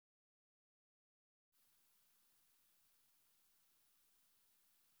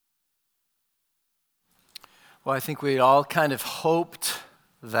Well, I think we all kind of hoped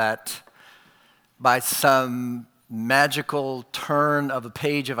that by some magical turn of a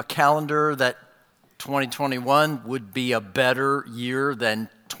page of a calendar that 2021 would be a better year than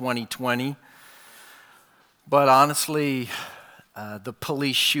 2020. But honestly, the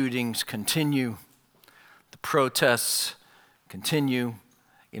police shootings continue. The protests continue.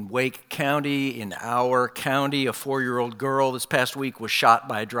 In Wake County, in our county, a 4-year-old girl this past week was shot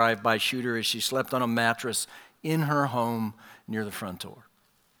by a drive-by shooter as she slept on a mattress in her home near the front door.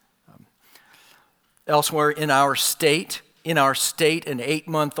 Elsewhere in our state, an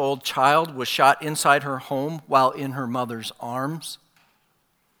 8-month-old child was shot inside her home while in her mother's arms.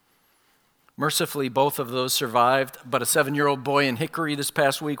 Mercifully, both of those survived, but a 7-year-old boy in Hickory this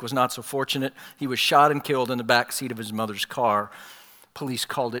past week was not so fortunate. He was shot and killed in the back seat of his mother's car. Police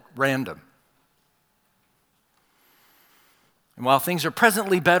called it random. And while things are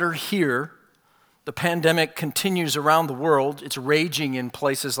presently better here, the pandemic continues around the world. It's raging in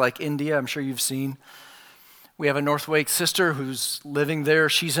places like India. I'm sure you've seen. We have a North Wake sister who's living there.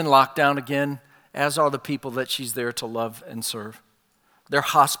 She's in lockdown again, as are the people that she's there to love and serve. Their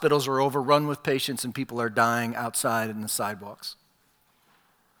hospitals are overrun with patients and people are dying outside in the sidewalks.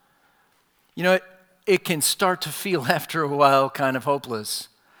 You know, it can start to feel after a while kind of hopeless.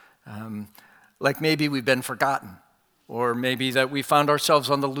 Like maybe we've been forgotten. Or maybe that we found ourselves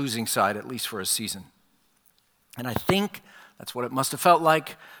on the losing side, at least for a season. And I think that's what it must have felt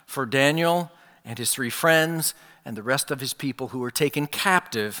like for Daniel and his 3 friends and the rest of his people who were taken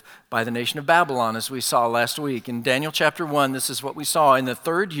captive by the nation of Babylon, as we saw last week. In Daniel chapter 1, this is what we saw. In the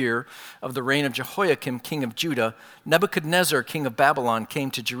 3rd year of the reign of Jehoiakim, king of Judah, Nebuchadnezzar, king of Babylon,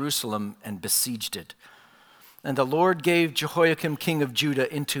 came to Jerusalem and besieged it. And the Lord gave Jehoiakim, king of Judah,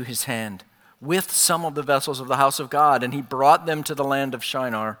 into his hand, with some of the vessels of the house of God, and he brought them to the land of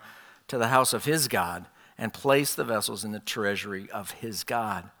Shinar, to the house of his God, and placed the vessels in the treasury of his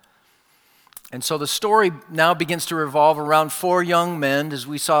God. And so the story now begins to revolve around 4 young men, as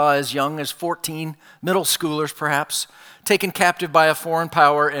we saw, as young as 14, middle schoolers perhaps, taken captive by a foreign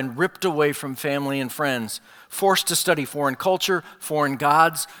power and ripped away from family and friends, forced to study foreign culture, foreign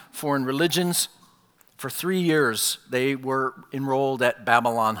gods, foreign religions. For 3 years, they were enrolled at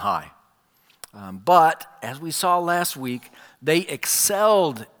Babylon High. But, as we saw last week, they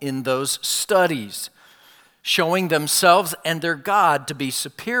excelled in those studies, showing themselves and their God to be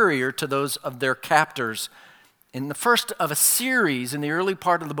superior to those of their captors. In the first of a series, in the early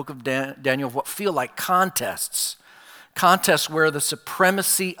part of the book of Daniel, of what feel like contests where the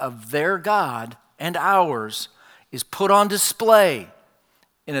supremacy of their God and ours is put on display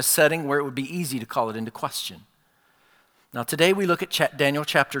in a setting where it would be easy to call it into question. Now today we look at Daniel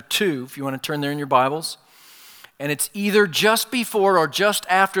chapter 2, if you want to turn there in your Bibles. And it's either just before or just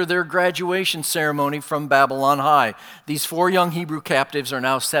after their graduation ceremony from Babylon High. These 4 young Hebrew captives are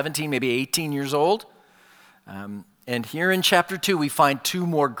now 17, maybe 18 years old. And here in chapter 2 we find 2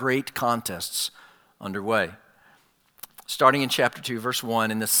 more great contests underway. Starting in chapter 2, verse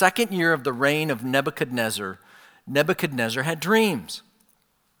 1. In the 2nd year of the reign of Nebuchadnezzar, Nebuchadnezzar had dreams.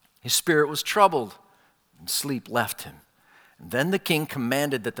 His spirit was troubled, and sleep left him. Then the king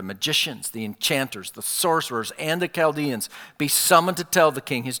commanded that the magicians, the enchanters, the sorcerers, and the Chaldeans be summoned to tell the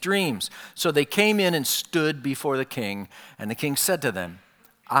king his dreams. So they came in and stood before the king, and the king said to them,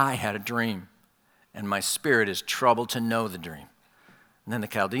 I had a dream, and my spirit is troubled to know the dream. And then the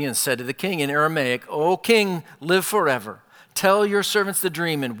Chaldeans said to the king in Aramaic, O king, live forever. Tell your servants the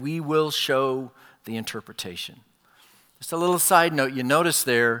dream, and we will show the interpretation. Just a little side note, you notice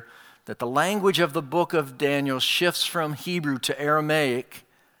there that the language of the book of Daniel shifts from Hebrew to Aramaic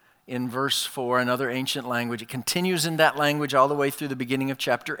in verse 4, another ancient language. It continues in that language all the way through the beginning of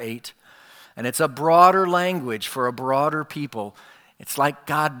chapter 8. And it's a broader language for a broader people. It's like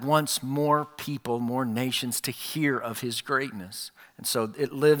God wants more people, more nations to hear of his greatness. And so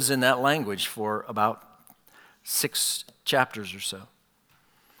it lives in that language for about 6 chapters or so.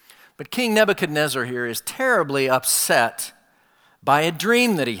 But King Nebuchadnezzar here is terribly upset by a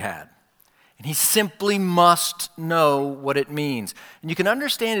dream that he had. And he simply must know what it means. And you can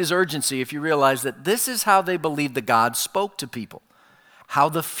understand his urgency if you realize that this is how they believed the God spoke to people, how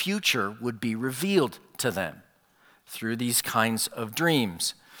the future would be revealed to them through these kinds of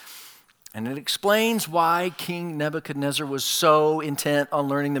dreams. And it explains why King Nebuchadnezzar was so intent on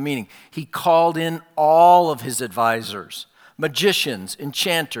learning the meaning. He called in all of his advisors, magicians,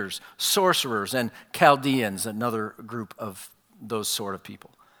 enchanters, sorcerers, and Chaldeans, another group of those sort of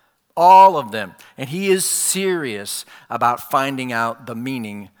people. All of them. And he is serious about finding out the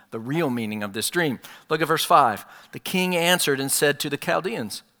meaning, the real meaning of this dream. Look at verse 5. The king answered and said to the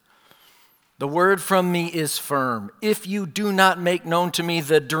Chaldeans, The word from me is firm. If you do not make known to me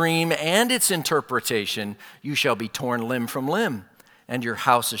the dream and its interpretation, you shall be torn limb from limb, and your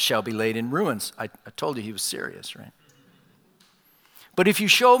houses shall be laid in ruins. I told you he was serious, right? But if you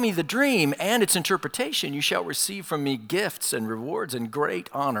show me the dream and its interpretation, you shall receive from me gifts and rewards and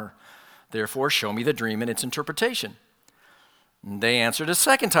great honor. Therefore, show me the dream and its interpretation. And they answered a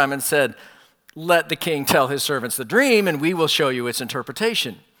second time and said, let the king tell his servants the dream, and we will show you its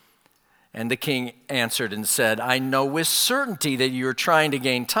interpretation. And the king answered and said, I know with certainty that you are trying to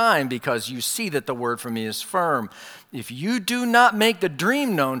gain time because you see that the word from me is firm. If you do not make the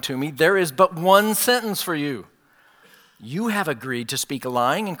dream known to me, there is but one sentence for you. You have agreed to speak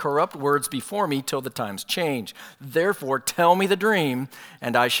lying and corrupt words before me till the times change. Therefore, tell me the dream,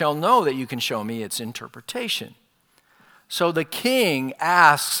 and I shall know that you can show me its interpretation. So the king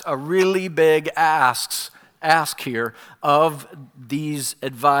asks a really big ask here of these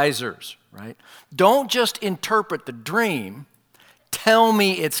advisors, right? Don't just interpret the dream, tell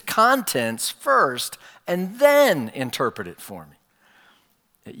me its contents first, and then interpret it for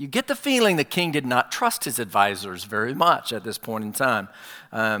me. You get the feeling the king did not trust his advisors very much at this point in time.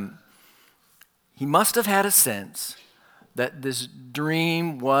 He must have had a sense that this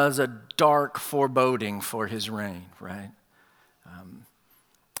dream was a dark foreboding for his reign, right?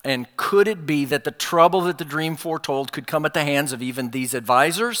 And could it be that the trouble that the dream foretold could come at the hands of even these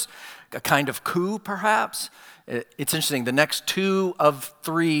advisors? A kind of coup, perhaps? It's interesting. The next 2 of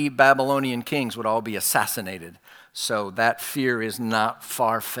 3 Babylonian kings would all be assassinated. So that fear is not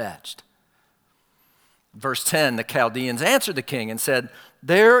far-fetched. Verse 10, the Chaldeans answered the king and said,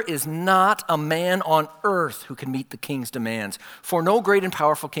 there is not a man on earth who can meet the king's demands, for no great and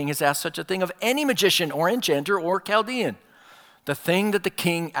powerful king has asked such a thing of any magician or enchanter or Chaldean. The thing that the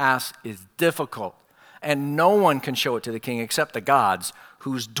king asks is difficult, and no one can show it to the king except the gods,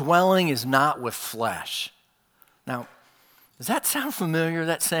 whose dwelling is not with flesh. Now, does that sound familiar,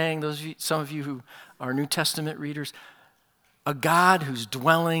 that saying, some of you who are New Testament readers? A God whose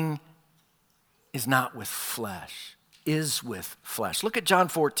dwelling is not with flesh, is with flesh. Look at John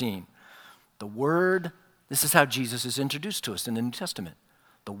 14. The Word, this is how Jesus is introduced to us in the New Testament.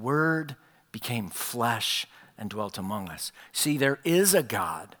 The Word became flesh and dwelt among us. See, there is a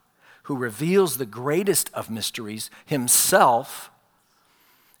God who reveals the greatest of mysteries, himself,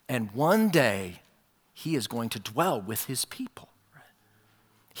 and one day he is going to dwell with his people.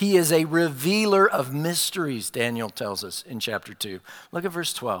 He is a revealer of mysteries, Daniel tells us in chapter 2. Look at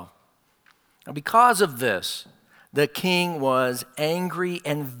verse 12. Now, because of this, the king was angry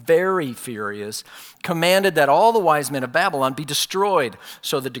and very furious, commanded that all the wise men of Babylon be destroyed.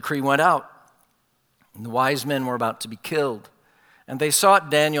 So the decree went out. And the wise men were about to be killed, and they sought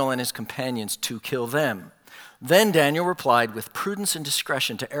Daniel and his companions to kill them. Then Daniel replied with prudence and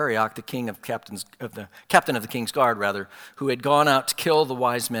discretion to Arioch, the captain of the king's guard, who had gone out to kill the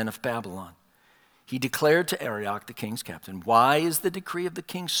wise men of Babylon. He declared to Arioch, the king's captain, why is the decree of the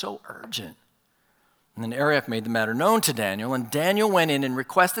king so urgent? And then Arioch made the matter known to Daniel, and Daniel went in and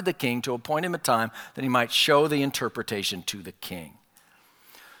requested the king to appoint him a time that he might show the interpretation to the king.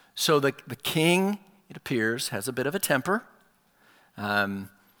 So the king, it appears, has a bit of a temper.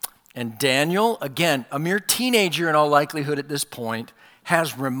 And Daniel, again, a mere teenager in all likelihood at this point,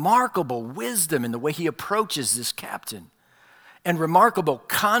 has remarkable wisdom in the way he approaches this captain and remarkable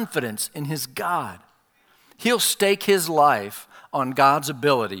confidence in his God. He'll stake his life on God's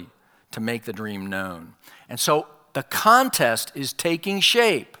ability to make the dream known. And so the contest is taking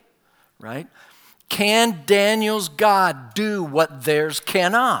shape, right? Can Daniel's God do what theirs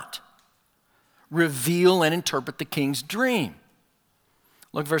cannot? Reveal and interpret the king's dream.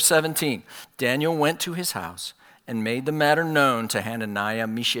 Look, verse 17. Daniel went to his house and made the matter known to Hananiah,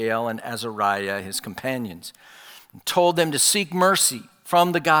 Mishael, and Azariah, his companions, and told them to seek mercy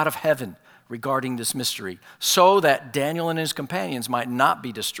from the God of heaven regarding this mystery, so that Daniel and his companions might not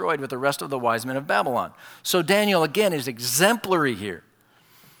be destroyed with the rest of the wise men of Babylon. So Daniel, again, is exemplary here.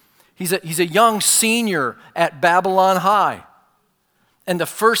 He's a young senior at Babylon High. And the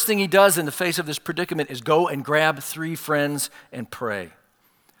first thing he does in the face of this predicament is go and grab 3 friends and pray.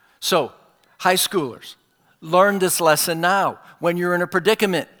 So, high schoolers, learn this lesson now. When you're in a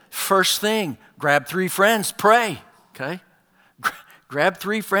predicament, first thing, grab 3 friends, pray, okay? Grab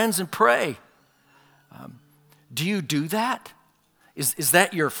 3 friends and pray. Do you do that? Is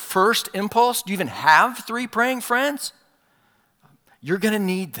that your first impulse? Do you even have 3 praying friends? You're going to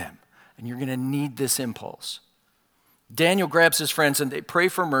need them, and you're going to need this impulse. Daniel grabs his friends, and they pray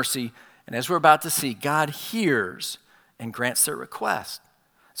for mercy, and as we're about to see, God hears and grants their request.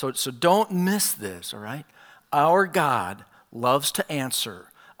 So don't miss this, all right? Our God loves to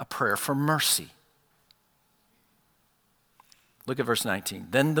answer a prayer for mercy. Look at verse 19.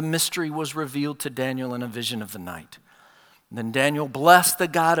 Then the mystery was revealed to Daniel in a vision of the night. Then Daniel blessed the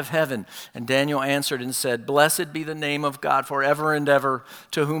God of heaven, and Daniel answered and said, Blessed be the name of God forever and ever,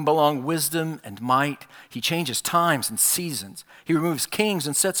 to whom belong wisdom and might. He changes times and seasons. He removes kings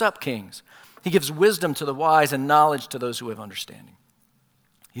and sets up kings. He gives wisdom to the wise and knowledge to those who have understanding.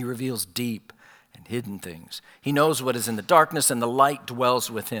 He reveals deep and hidden things. He knows what is in the darkness, and the light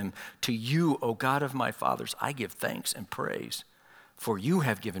dwells with him. To you, O God of my fathers, I give thanks and praise, for you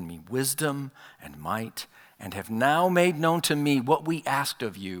have given me wisdom and might, and have now made known to me what we asked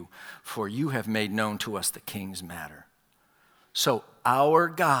of you, for you have made known to us the king's matter. So our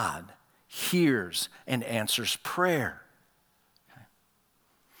God hears and answers prayer. Okay.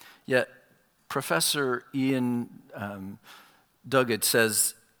 Yet Professor Ian Duguid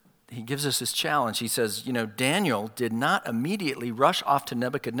says, he gives us this challenge. He says, Daniel did not immediately rush off to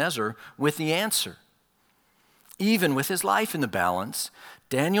Nebuchadnezzar with the answer. Even with his life in the balance,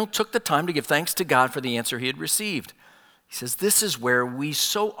 Daniel took the time to give thanks to God for the answer he had received. He says, this is where we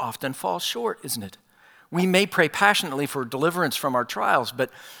so often fall short, isn't it? We may pray passionately for deliverance from our trials, but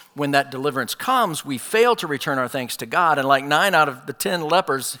when that deliverance comes, we fail to return our thanks to God. And like 9 out of the 10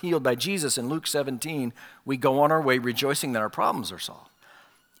 lepers healed by Jesus in Luke 17, we go on our way rejoicing that our problems are solved.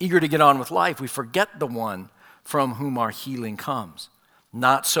 Eager to get on with life, we forget the one from whom our healing comes.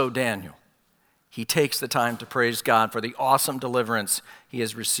 Not so Daniel. He takes the time to praise God for the awesome deliverance he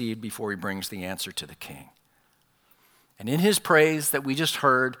has received before he brings the answer to the king. And in his praise that we just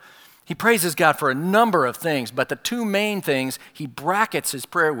heard, he praises God for a number of things, but the 2 main things he brackets his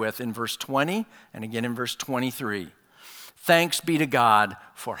prayer with in verse 20 and again in verse 23. Thanks be to God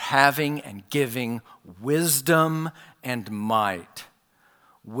for having and giving wisdom and might.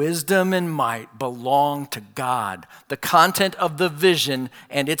 Wisdom and might belong to God. The content of the vision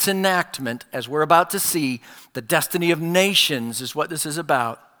and its enactment, as we're about to see, the destiny of nations is what this is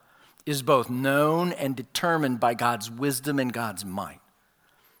about, is both known and determined by God's wisdom and God's might.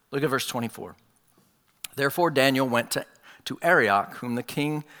 Look at verse 24. Therefore Daniel went to Arioch, whom the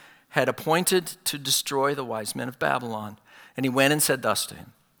king had appointed to destroy the wise men of Babylon. And he went and said thus to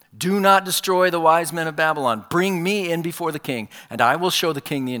him, Do not destroy the wise men of Babylon. Bring me in before the king, and I will show the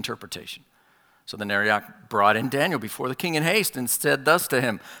king the interpretation. So then Arioch brought in Daniel before the king in haste and said thus to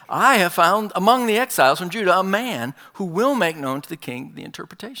him, I have found among the exiles from Judah a man who will make known to the king the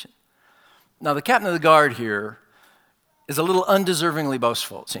interpretation. Now the captain of the guard here is a little undeservingly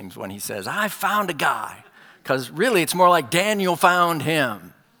boastful, it seems, when he says, I found a guy. Because really it's more like Daniel found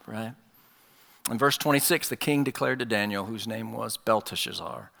him, right? In verse 26, the king declared to Daniel, whose name was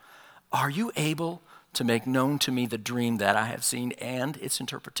Belteshazzar, Are you able to make known to me the dream that I have seen and its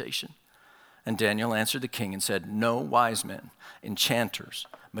interpretation? And Daniel answered the king and said, No wise men, enchanters,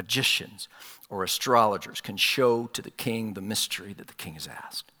 magicians, or astrologers can show to the king the mystery that the king has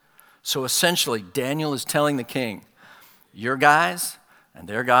asked. So essentially, Daniel is telling the king, your guys and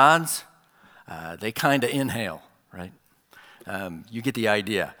their gods, they kind of inhale, right? You get the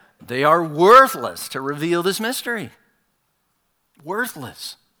idea. They are worthless to reveal this mystery.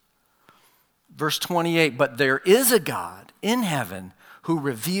 Worthless. Verse 28, but there is a God in heaven who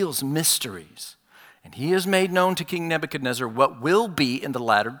reveals mysteries, and he has made known to King Nebuchadnezzar what will be in the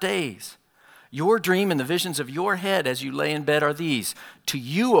latter days. Your dream and the visions of your head as you lay in bed are these. To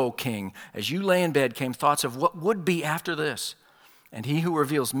you, O king, as you lay in bed came thoughts of what would be after this, and he who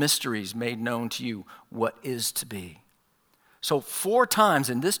reveals mysteries made known to you what is to be. So 4 times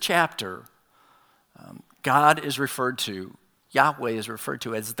in this chapter, God is referred to, Yahweh is referred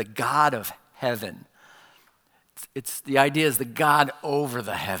to as the God of heaven. The idea is the God over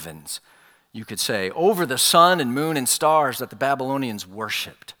the heavens, you could say, over the sun and moon and stars that the Babylonians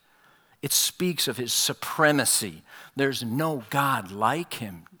worshipped. It speaks of his supremacy. There's no God like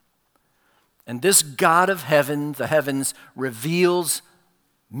him. And this God of heaven, the heavens, reveals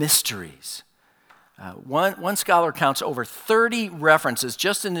mysteries. One scholar counts over 30 references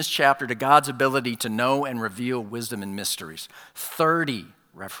just in this chapter to God's ability to know and reveal wisdom and mysteries. 30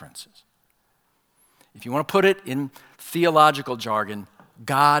 references. If you want to put it in theological jargon,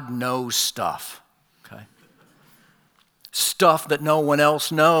 God knows stuff, okay? Stuff that no one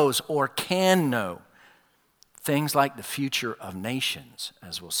else knows or can know. Things like the future of nations,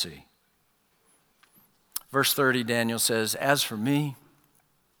 as we'll see. Verse 30, Daniel says, As for me,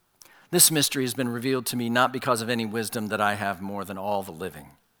 this mystery has been revealed to me not because of any wisdom that I have more than all the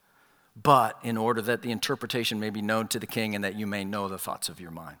living, but in order that the interpretation may be known to the king and that you may know the thoughts of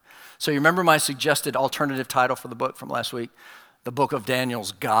your mind. So you remember my suggested alternative title for the book from last week? The Book of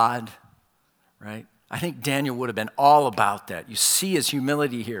Daniel's God, right? I think Daniel would have been all about that. You see his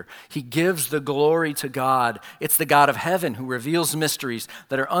humility here. He gives the glory to God. It's the God of heaven who reveals mysteries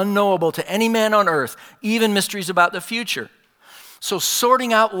that are unknowable to any man on earth, even mysteries about the future. So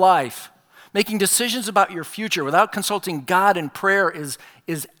sorting out life, making decisions about your future without consulting God in prayer is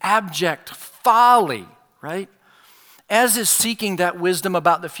abject folly, right? As is seeking that wisdom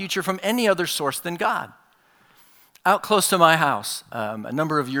about the future from any other source than God. Out close to my house, a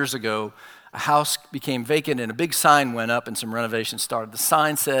number of years ago, a house became vacant and a big sign went up and some renovations started. The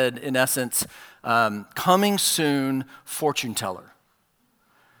sign said, in essence, coming soon, fortune teller.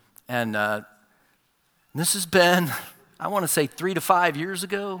 And this has been, I want to say 3 to 5 years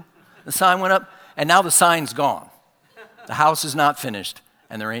ago, the sign went up, and now the sign's gone. The house is not finished,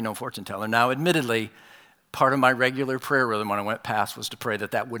 and there ain't no fortune teller. Now, admittedly, part of my regular prayer rhythm when I went past was to pray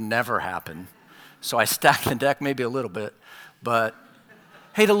that would never happen. So I stacked the deck maybe a little bit, but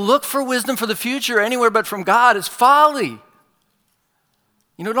hey, to look for wisdom for the future anywhere but from God is folly.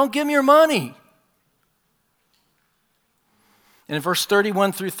 Don't give me your money. And in verse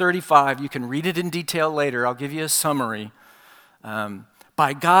 31 through 35, you can read it in detail later. I'll give you a summary.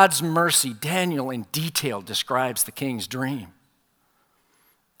 By God's mercy, Daniel in detail describes the king's dream.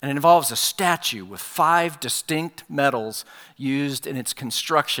 And it involves a statue with 5 distinct metals used in its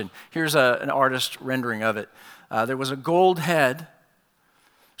construction. Here's an artist rendering of it. There was a gold head,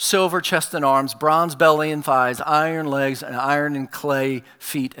 silver chest and arms, bronze belly and thighs, iron legs, and iron and clay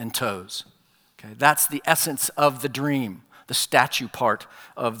feet and toes. Okay, that's the essence of the dream, the statue part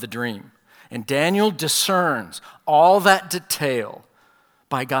of the dream. And Daniel discerns all that detail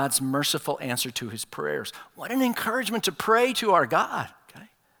by God's merciful answer to his prayers. What an encouragement to pray to our God.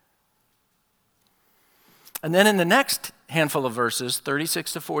 And then in the next handful of verses,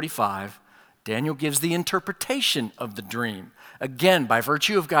 36 to 45, Daniel gives the interpretation of the dream, again, by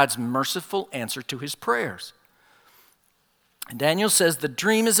virtue of God's merciful answer to his prayers. And Daniel says the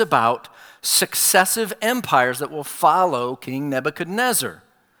dream is about successive empires that will follow King Nebuchadnezzar.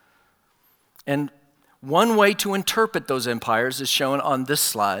 And one way to interpret those empires is shown on this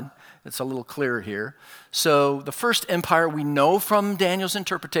slide. It's a little clearer here. So the first empire we know from Daniel's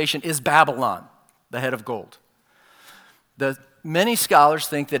interpretation is Babylon, the head of gold. Many scholars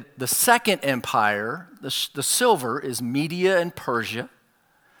think that the second empire, the silver, is Media and Persia.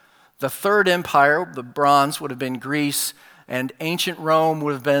 The third empire, the bronze, would have been Greece, and ancient Rome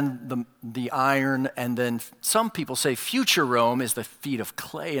would have been the iron, and then some people say future Rome is the feet of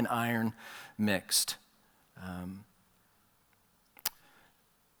clay and iron mixed.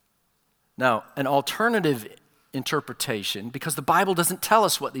 Now, an alternative interpretation, because the Bible doesn't tell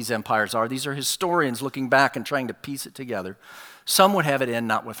us what these empires are. These are historians looking back and trying to piece it together. Some would have it end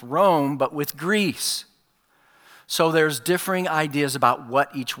not with Rome, but with Greece. So there's differing ideas about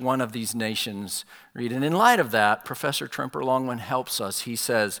what each one of these nations read. And in light of that, Professor Tremper Longman helps us. He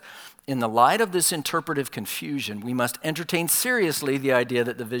says, in the light of this interpretive confusion, we must entertain seriously the idea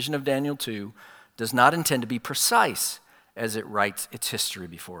that the vision of Daniel 2 does not intend to be precise as it writes its history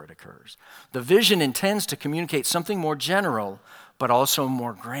before it occurs. The vision intends to communicate something more general, but also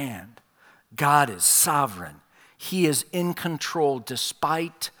more grand. God is sovereign. He is in control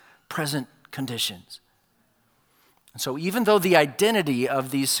despite present conditions. And so even though the identity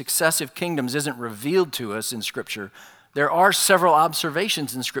of these successive kingdoms isn't revealed to us in Scripture, there are several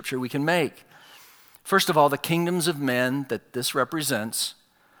observations in Scripture we can make. First of all, the kingdoms of men that this represents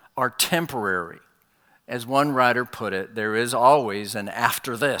are temporary. As one writer put it, there is always an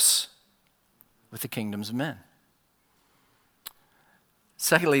after this with the kingdoms of men.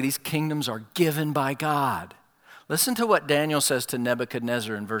 Secondly, these kingdoms are given by God. Listen to what Daniel says to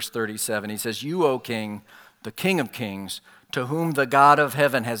Nebuchadnezzar in verse 37. He says, "You, O king, the King of kings, to whom the God of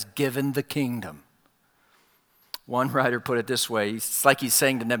heaven has given the kingdom." One writer put it this way. It's like he's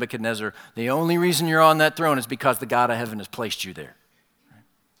saying to Nebuchadnezzar, the only reason you're on that throne is because the God of heaven has placed you there.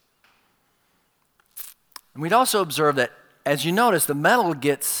 And we'd also observe that, as you notice, the metal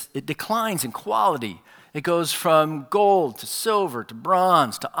it declines in quality. It goes from gold to silver to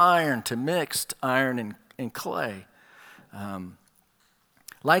bronze to iron to mixed iron and clay.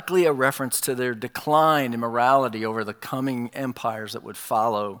 Likely a reference to their decline in morality over the coming empires that would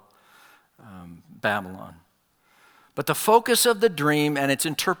follow Babylon. But the focus of the dream and its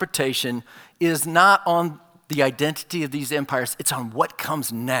interpretation is not on the identity of these empires, it's on what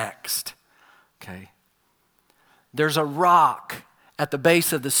comes next. Okay? There's a rock at the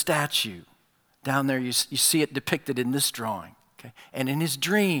base of the statue. Down there, you see it depicted in this drawing. Okay? And in his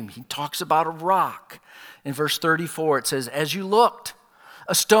dream, he talks about a rock. In verse 34, it says, "As you looked,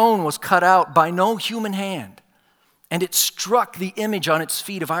 a stone was cut out by no human hand, And it struck the image on its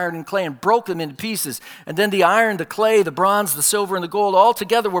feet of iron and clay and broke them into pieces. And then the iron, the clay, the bronze, the silver, and the gold all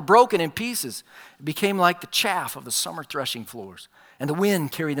together were broken in pieces. It became like the chaff of the summer threshing floors. And the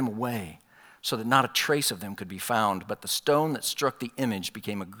wind carried them away, so that not a trace of them could be found. But the stone that struck the image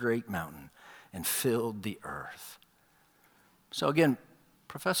became a great mountain and filled the earth. So again,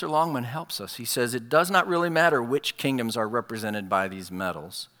 Professor Longman helps us. He says it does not really matter which kingdoms are represented by these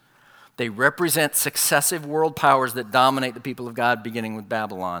metals. They represent successive world powers that dominate the people of God, beginning with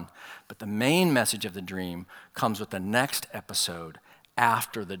Babylon. But the main message of the dream comes with the next episode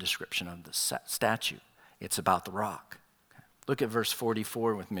after the description of the statue. It's about the rock. Look at verse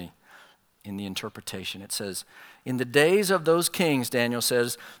 44 with me in the interpretation. It says, in the days of those kings, Daniel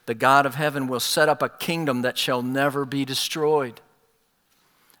says, the God of heaven will set up a kingdom that shall never be destroyed.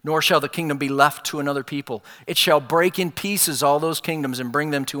 Nor shall the kingdom be left to another people. It shall break in pieces all those kingdoms and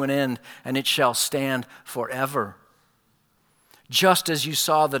bring them to an end, and it shall stand forever. Just as you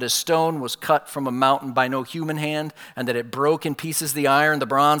saw that a stone was cut from a mountain by no human hand, and that it broke in pieces the iron, the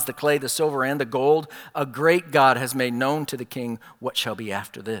bronze, the clay, the silver, and the gold, a great God has made known to the king what shall be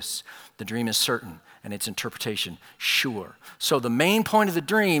after this. The dream is certain, and its interpretation sure. So the main point of the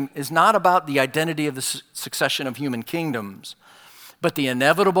dream is not about the identity of the succession of human kingdoms, but the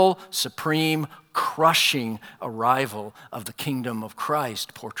inevitable, supreme, crushing arrival of the kingdom of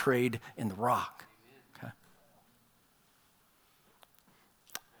Christ portrayed in the rock. Okay.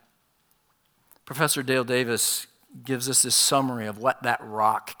 Professor Dale Davis gives us this summary of what that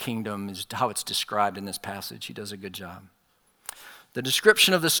rock kingdom is, how it's described in this passage. He does a good job. The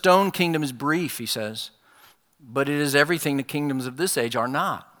description of the stone kingdom is brief, he says, but it is everything the kingdoms of this age are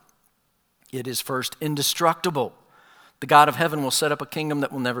not. It is first indestructible. The God of heaven will set up a kingdom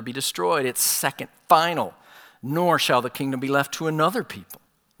that will never be destroyed. It's second, final. Nor shall the kingdom be left to another people,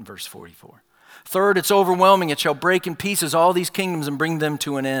 in verse 44. Third, it's overwhelming. It shall break in pieces all these kingdoms and bring them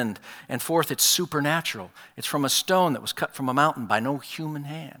to an end. And fourth, it's supernatural. It's from a stone that was cut from a mountain by no human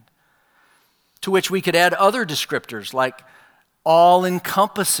hand. To which we could add other descriptors like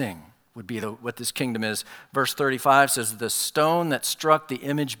all-encompassing would be what this kingdom is. Verse 35 says, the stone that struck the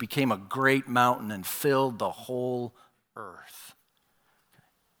image became a great mountain and filled the whole earth.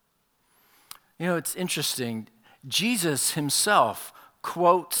 You know, it's interesting. Jesus himself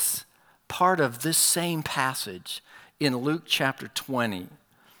quotes part of this same passage in Luke chapter 20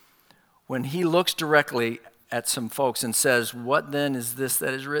 when he looks directly at some folks and says, what then is this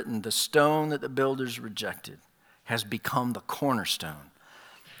that is written? The stone that the builders rejected has become the cornerstone.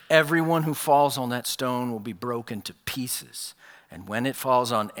 Everyone who falls on that stone will be broken to pieces, and when it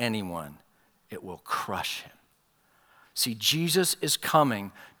falls on anyone, it will crush him. See, Jesus is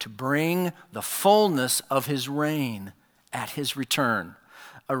coming to bring the fullness of his reign at his return.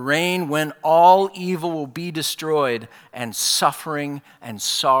 A reign when all evil will be destroyed and suffering and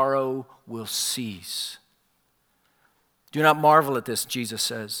sorrow will cease. Do not marvel at this, Jesus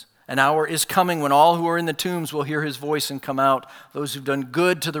says. An hour is coming when all who are in the tombs will hear his voice and come out, those who've done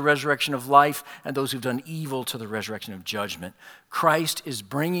good to the resurrection of life and those who've done evil to the resurrection of judgment. Christ is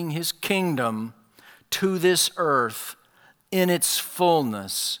bringing his kingdom to this earth in its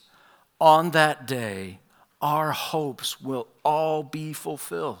fullness. On that day, our hopes will all be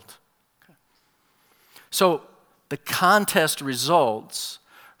fulfilled. So the contest results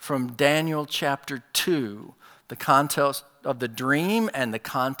from Daniel chapter 2, the contest of the dream and the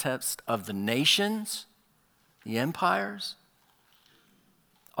contest of the nations, the empires,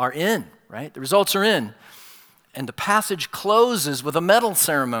 are in, right? The results are in. And the passage closes with a medal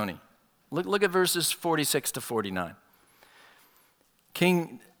ceremony. Look at verses 46 to 49.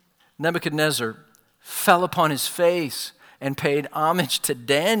 King Nebuchadnezzar fell upon his face and paid homage to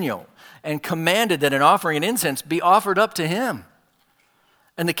Daniel and commanded that an offering and incense be offered up to him.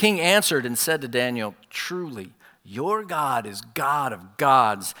 And the king answered and said to Daniel, truly, your God is God of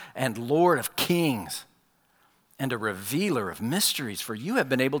gods and Lord of kings and a revealer of mysteries, for you have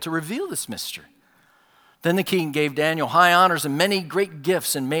been able to reveal this mystery. Then the king gave Daniel high honors and many great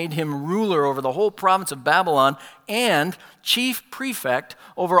gifts and made him ruler over the whole province of Babylon and chief prefect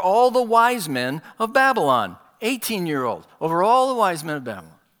over all the wise men of Babylon, 18-year-old, over all the wise men of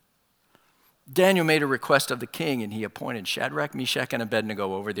Babylon. Daniel made a request of the king, and he appointed Shadrach, Meshach, and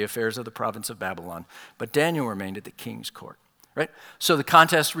Abednego over the affairs of the province of Babylon. But Daniel remained at the king's court. Right? So the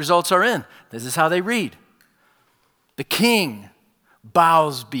contest results are in. This is how they read. The king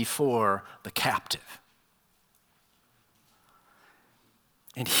bows before the captive.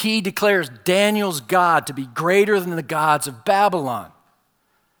 And he declares Daniel's God to be greater than the gods of Babylon.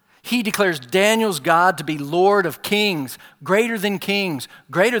 He declares Daniel's God to be Lord of kings, greater than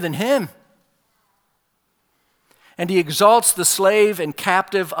him. and he exalts the slave and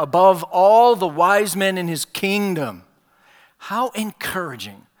captive above all the wise men in his kingdom. How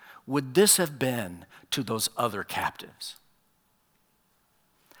encouraging would this have been to those other captives?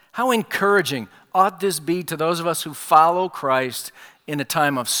 How encouraging ought this be to those of us who follow Christ in a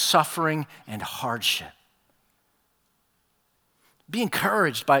time of suffering and hardship? Be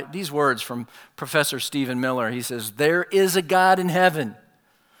encouraged by these words from Professor Stephen Miller. He says, "There is a God in heaven,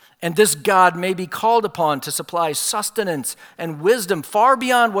 and this God may be called upon to supply sustenance and wisdom far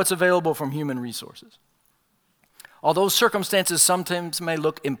beyond what's available from human resources. Although circumstances sometimes may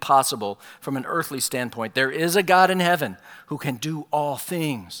look impossible from an earthly standpoint, there is a God in heaven who can do all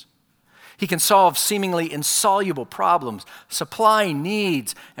things. He can solve seemingly insoluble problems, supply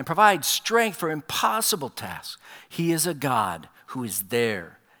needs, and provide strength for impossible tasks. He is a God who is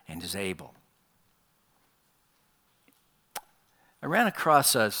there and is able." I ran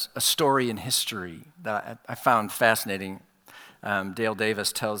across a story in history that I found fascinating. Dale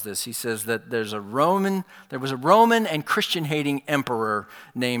Davis tells this. He says that there was a Roman and Christian-hating emperor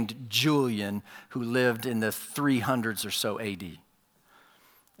named Julian who lived in the 300s or so AD.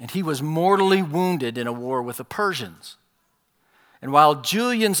 And he was mortally wounded in a war with the Persians. And while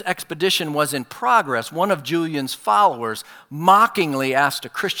Julian's expedition was in progress, one of Julian's followers mockingly asked a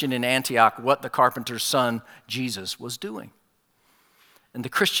Christian in Antioch what the carpenter's son, Jesus, was doing. And the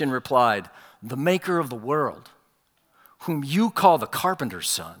Christian replied, "The maker of the world, whom you call the carpenter's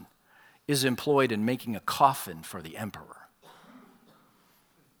son, is employed in making a coffin for the emperor."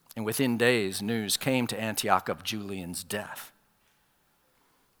 And within days, news came to Antioch of Julian's death.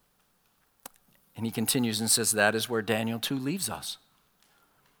 And he continues and says that is where Daniel 2 leaves us.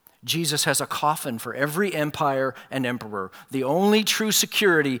 Jesus has a coffin for every empire and emperor. The only true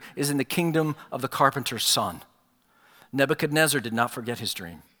security is in the kingdom of the carpenter's son. Nebuchadnezzar did not forget his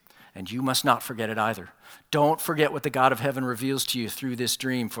dream, and you must not forget it either. Don't forget what the God of heaven reveals to you through this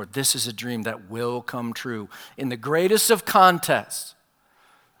dream, for this is a dream that will come true. In the greatest of contests,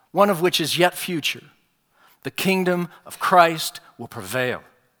 one of which is yet future, the kingdom of Christ will prevail.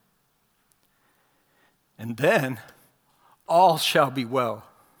 And then all shall be well.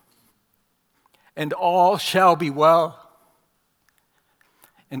 And all shall be well.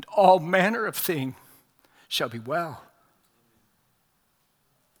 And all manner of thing shall be well.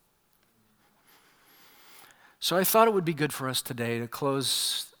 So I thought it would be good for us today to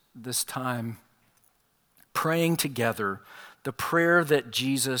close this time praying together the prayer that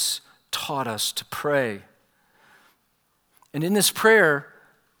Jesus taught us to pray. And in this prayer,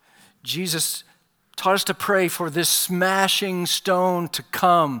 Jesus taught us to pray for this smashing stone to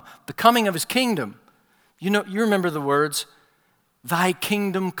come, the coming of his kingdom. You remember the words, "Thy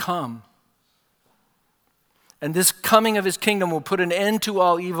kingdom come." And this coming of his kingdom will put an end to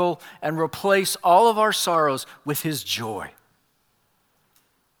all evil and replace all of our sorrows with his joy.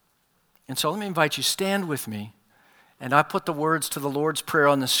 And so let me invite you, stand with me, and I put the words to the Lord's Prayer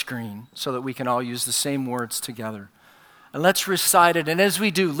on the screen so that we can all use the same words together. And let's recite it. And as we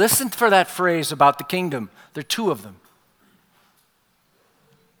do, listen for that phrase about the kingdom. There are two of them.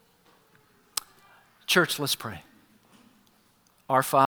 Church, let's pray. Our Father,